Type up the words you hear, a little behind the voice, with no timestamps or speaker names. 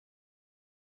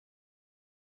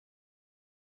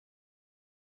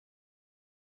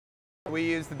We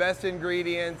use the best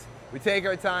ingredients. We take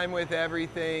our time with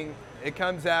everything. It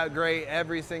comes out great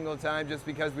every single time just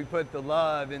because we put the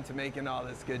love into making all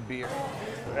this good beer.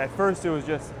 At first it was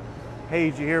just, hey,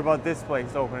 did you hear about this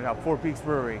place opening up, Four Peaks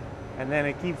Brewery? And then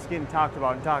it keeps getting talked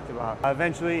about and talked about.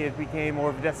 Eventually it became more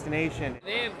of a destination.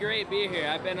 They have great beer here.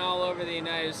 I've been all over the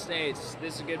United States.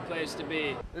 This is a good place to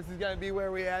be. This is going to be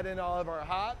where we add in all of our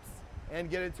hops and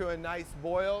get it to a nice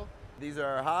boil. These are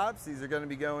our hops. These are going to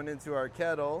be going into our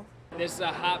kettle. This is a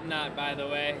hop knot, by the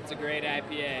way. It's a great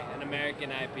IPA, an American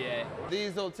IPA.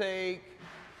 These will take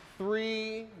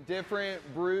 3 different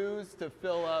brews to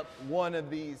fill up one of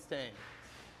these tanks.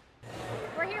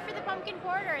 We're here for the pumpkin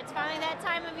porter. It's finally that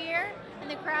time of year,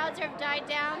 and the crowds have died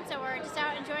down, so we're just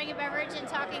out enjoying a beverage and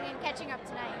talking and catching up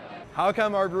tonight. How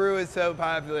come our brew is so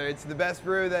popular? It's the best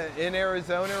brew that in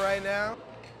Arizona right now.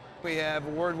 We have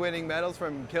award-winning medals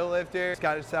from Kill Lifter,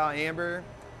 Scottish Style Amber.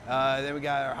 Then we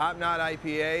got our Hop Knot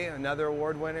IPA, another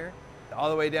award winner. All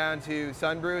the way down to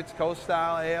Sunbrew, it's Coast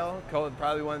Style Ale,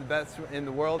 probably one of the best in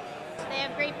the world. They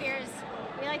have great beers.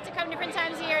 We like to come different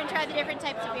times of year and try the different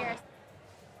types of beers.